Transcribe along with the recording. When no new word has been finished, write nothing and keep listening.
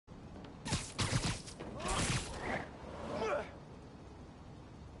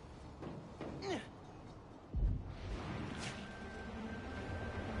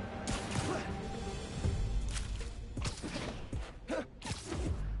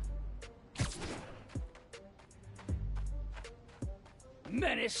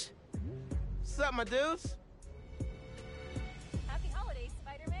menace. What's up, my dudes? Happy holidays,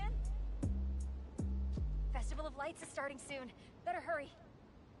 Spider-Man. Festival of Lights is starting soon. Better hurry.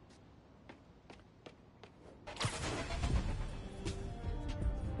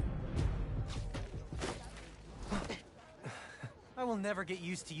 I will never get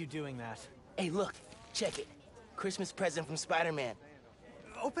used to you doing that. Hey, look. Check it. Christmas present from Spider-Man.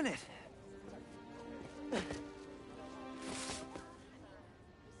 Open it.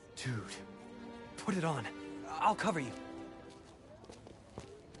 Dude, put it on. I'll cover you.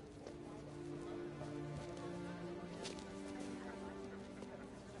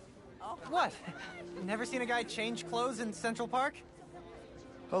 What? Never seen a guy change clothes in Central Park?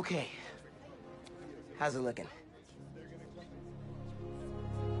 Okay. How's it looking?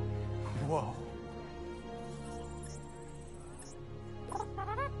 Whoa.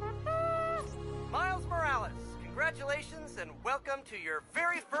 Miles Morales, congratulations and welcome to your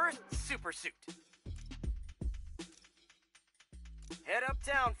very first super suit. Head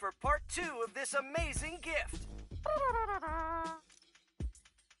uptown for part 2 of this amazing gift.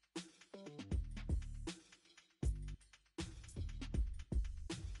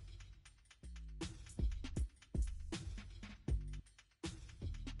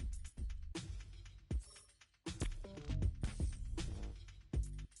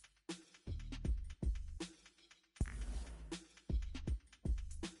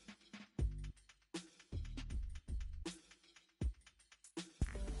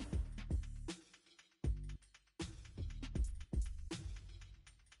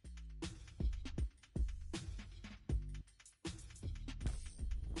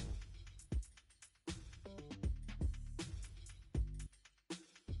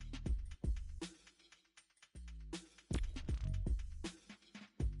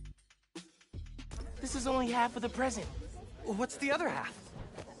 This is only half of the present. What's the other half?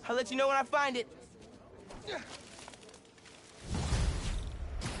 I'll let you know when I find it.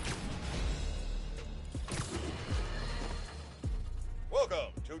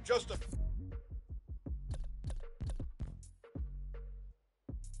 Welcome to Just a...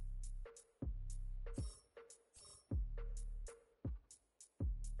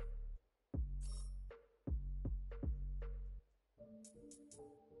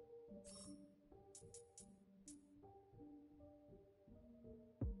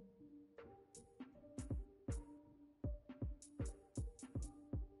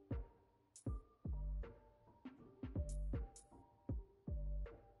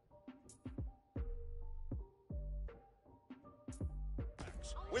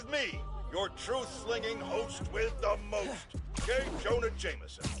 With me, your truth-slinging host with the most, J. Jonah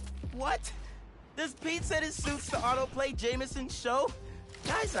Jameson. What? Does Pete set his suits to autoplay Jameson's show?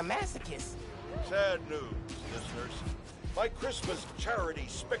 Guy's a masochist. Sad news, listeners. My Christmas charity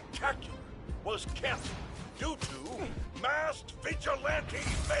spectacular was canceled due to masked vigilante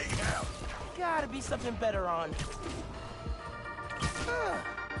mayhem. Gotta be something better on.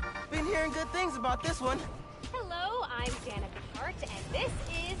 Been hearing good things about this one. Hello, I'm Danica Hart, and this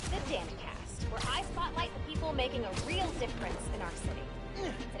is the Danicast, where I spotlight the people making a real difference in our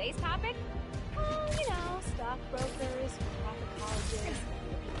city. Today's topic? You know, stockbrokers, profit colleges,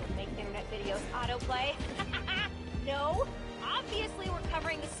 people who make internet videos autoplay. No, obviously we're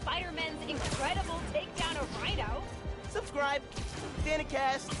covering Spider-Man's incredible takedown of Rhino. Subscribe.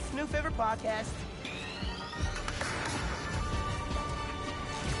 Danicast, new favorite podcast.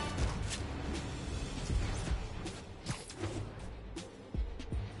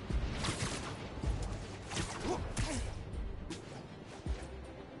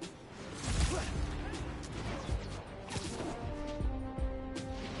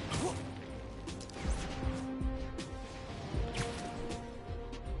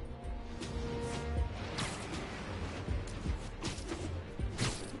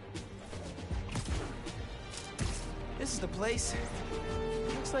 This is the place.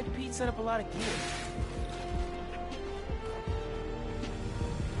 Looks like Pete set up a lot of gear.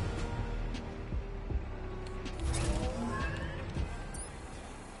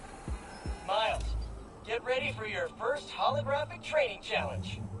 Miles, get ready for your first holographic training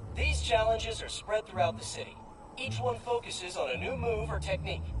challenge. These challenges are spread throughout the city. Each one focuses on a new move or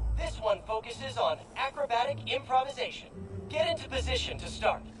technique. This one focuses on acrobatic improvisation. Get into position to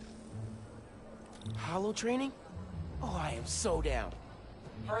start. Holo training? Oh, I am so down.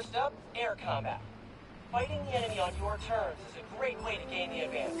 First up, air combat. Fighting the enemy on your terms is a great way to gain the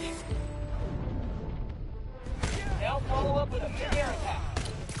advantage. Now follow up with a mid-air attack.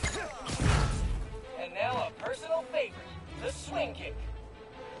 And now a personal favorite, the swing kick.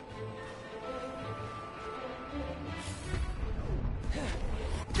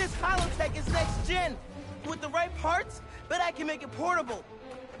 Holotech is next gen. With the right parts, but I can make it portable.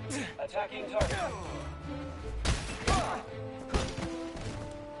 Attacking target.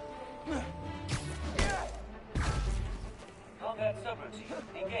 Combat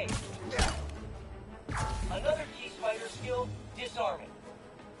subroutine. Engage. Another key spider skill, disarming.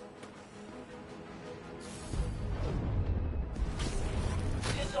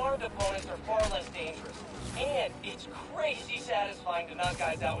 Disarmed opponents are far less dangerous. And it's crazy satisfying to knock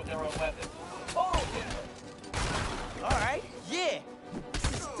guys out with their own weapons. Total difference. Alright, yeah.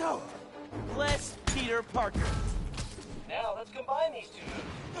 This is dope. Bless Peter Parker. Now let's combine these two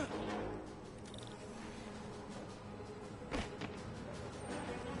moves.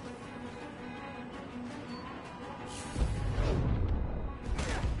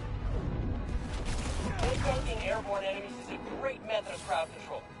 Tanking airborne enemies is a great method of crowd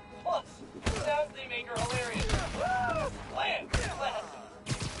control. Plus, sounds they make are hilarious. Land, classic.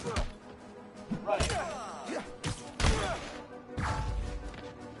 Right.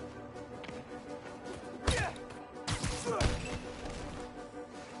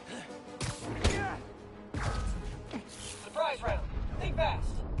 Surprise round. Think fast.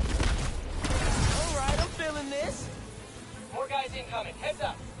 Alright, I'm feeling this. More guys incoming. Heads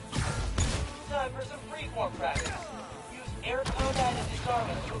up. Time for some freeform practice. Use air combat and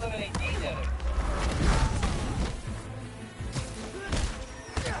disarmament to eliminate these enemies.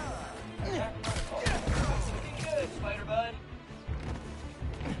 Looking good, Spider Bud.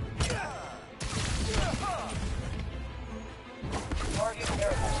 Target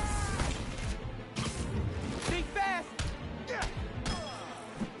airborne. Think fast.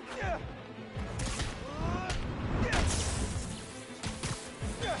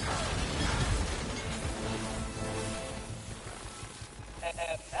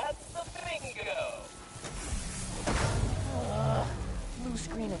 And that's the bingo. Blue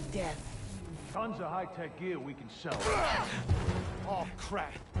screen of death. Tons of high-tech gear we can sell. Oh,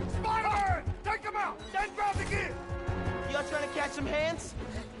 crap. Spider-Man! Take him out! Then grab the gear! Y'all trying to catch some hands?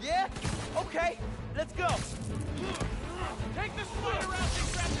 Yeah? Okay, let's go. Take the spider out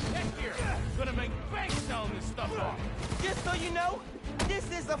and grab the tech gear! Gonna make bank selling this stuff off! Just so you know, this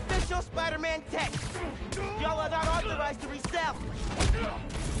is official Spider-Man tech. Y'all are not authorized to resell.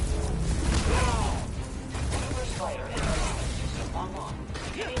 Super Spider system online.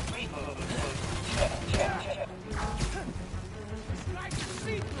 Getting free moves. Check. Nice to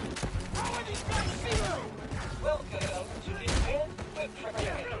see you! How are these guys see-through? Welcome to Advanced Quick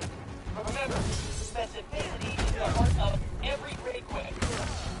Training. Remember, specificity is the heart of every great quick.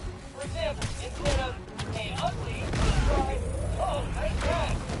 For example, instead of, hey, ugly, try, oh, nice try.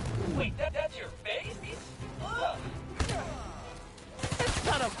 Wait, that's your face? Ugh. That's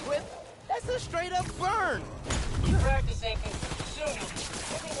not a whip. That's a straight-up burn. Keep practicing. Soon you'll be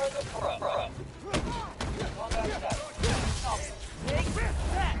sitting where the pro. Combat status. Take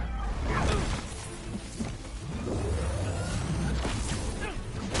that.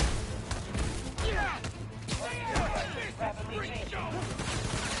 Rapidly changing.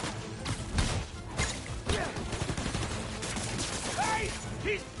 Hey!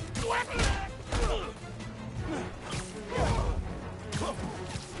 He's weapon!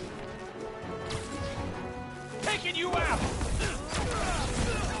 Taking you out!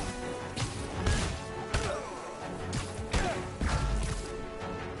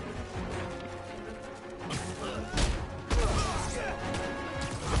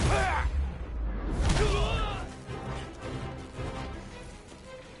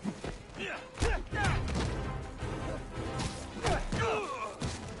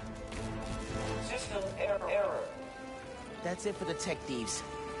 System error. That's it for the tech thieves.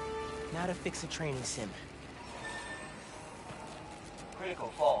 Now to fix a training sim. Critical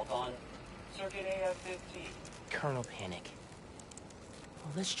fault on circuit AF-15. Kernel panic.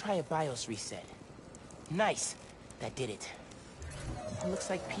 Well, let's try a BIOS reset. Nice. That did it. Looks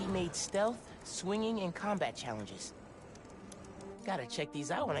like P made stealth, swinging, and combat challenges. Gotta check these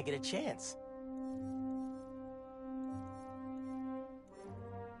out when I get a chance.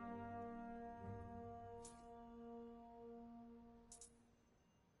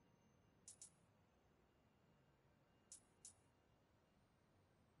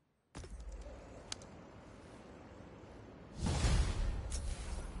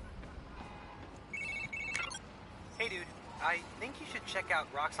 Hey, dude. I think you should check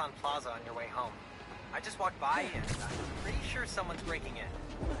out Roxxon Plaza on your way home. I just walked by and I'm pretty sure someone's breaking in.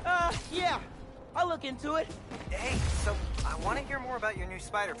 Yeah. I'll look into it. Hey, so I want to hear more about your new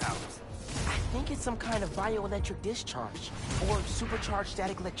spider powers. I think it's some kind of bioelectric discharge, or supercharged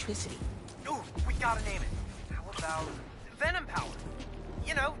static electricity. Ooh, we gotta name it. How about Venom Power?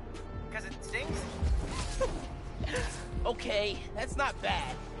 You know, because it stings. Okay, that's not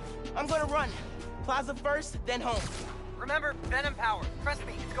bad. I'm gonna run. Plaza first, then home. Remember, Venom power. Trust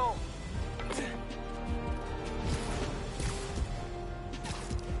me, it's gold.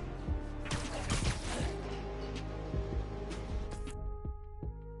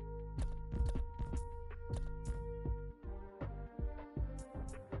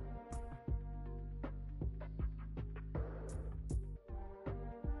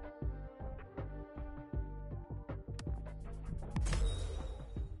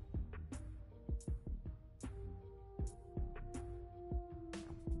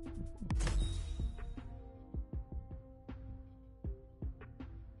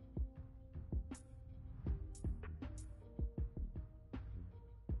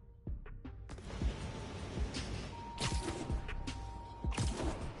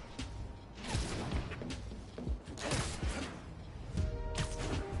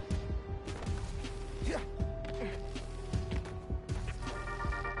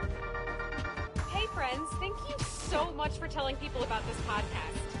 Friends, thank you so much for telling people about this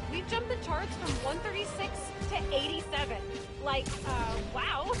podcast. We've jumped the charts from 136 to 87. Like,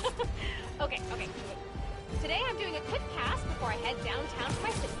 wow. Okay. Today I'm doing a quick pass before I head downtown for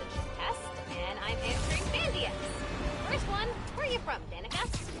my citizenship test, and I'm answering fan DMs. First one, where are you from, Danica?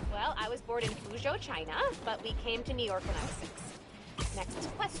 Well, I was born in Fuzhou, China, but we came to New York when I was 6.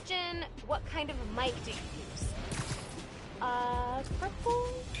 Next question, what kind of mic do you use?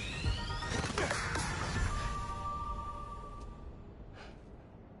 Purple?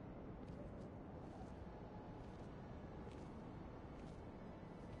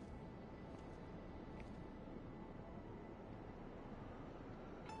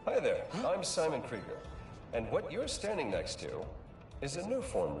 Hi there, I'm Simon Krieger, and what you're standing next to is a new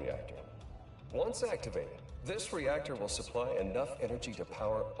form reactor. Once activated, this reactor will supply enough energy to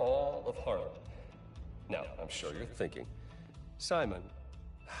power all of Harlem. Now, I'm sure you're thinking, Simon,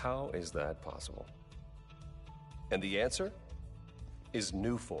 how is that possible? And the answer is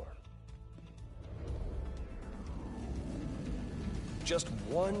new form. Just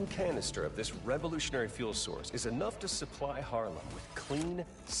one canister of this revolutionary fuel source is enough to supply Harlem with clean,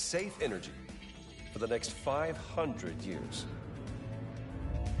 safe energy for the next 500 years.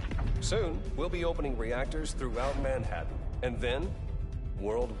 Soon, we'll be opening reactors throughout Manhattan, and then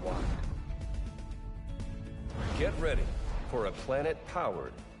worldwide. Get ready for a planet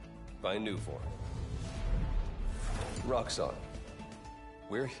powered by Nuform. Roxxon,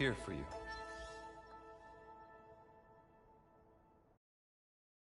 we're here for you.